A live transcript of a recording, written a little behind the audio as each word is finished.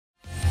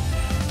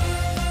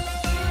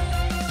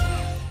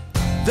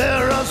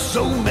There are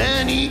so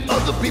many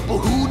other people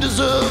who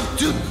deserve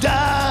to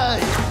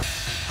die.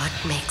 What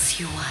makes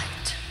you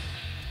white?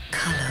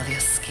 Color of your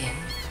skin?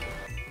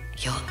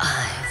 Your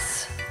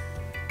eyes?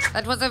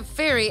 That was a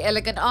very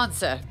elegant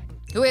answer.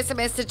 Who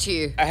SMS'd it to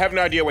you? I have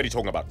no idea what you're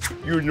talking about.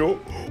 You know,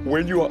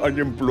 when you are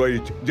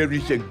unemployed, there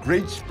is a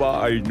great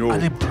spa I know.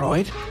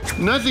 Unemployed?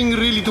 Nothing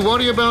really to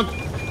worry about.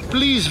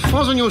 Please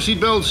fasten your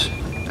seatbelts,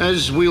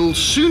 as we'll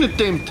soon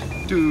attempt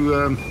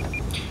to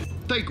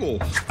take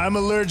off. I'm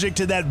allergic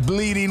to that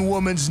bleeding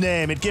woman's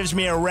name. It gives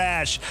me a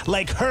rash,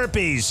 like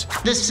herpes.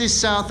 This is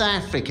South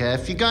Africa.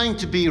 If you're going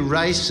to be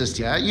racist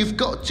here, you've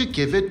got to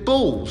give it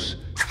balls.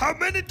 How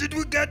many did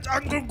we get,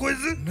 Uncle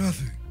Gwizzy?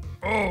 Nothing.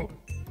 Oh,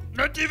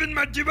 not even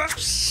Majiba?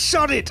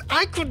 Sod it!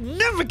 I could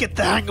never get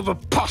the hang of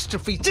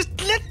apostrophes. Just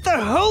let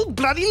the whole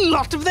bloody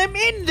lot of them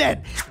in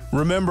then.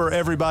 Remember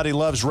Everybody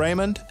Loves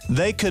Raymond?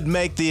 They could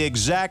make the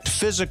exact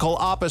physical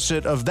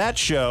opposite of that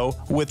show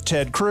with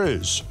Ted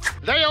Cruz.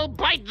 They'll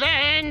bite the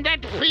hand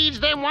that feeds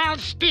them while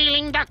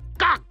stealing the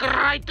cock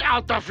right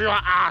out of your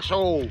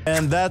asshole.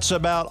 And that's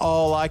about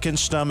all I can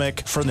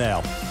stomach for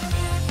now.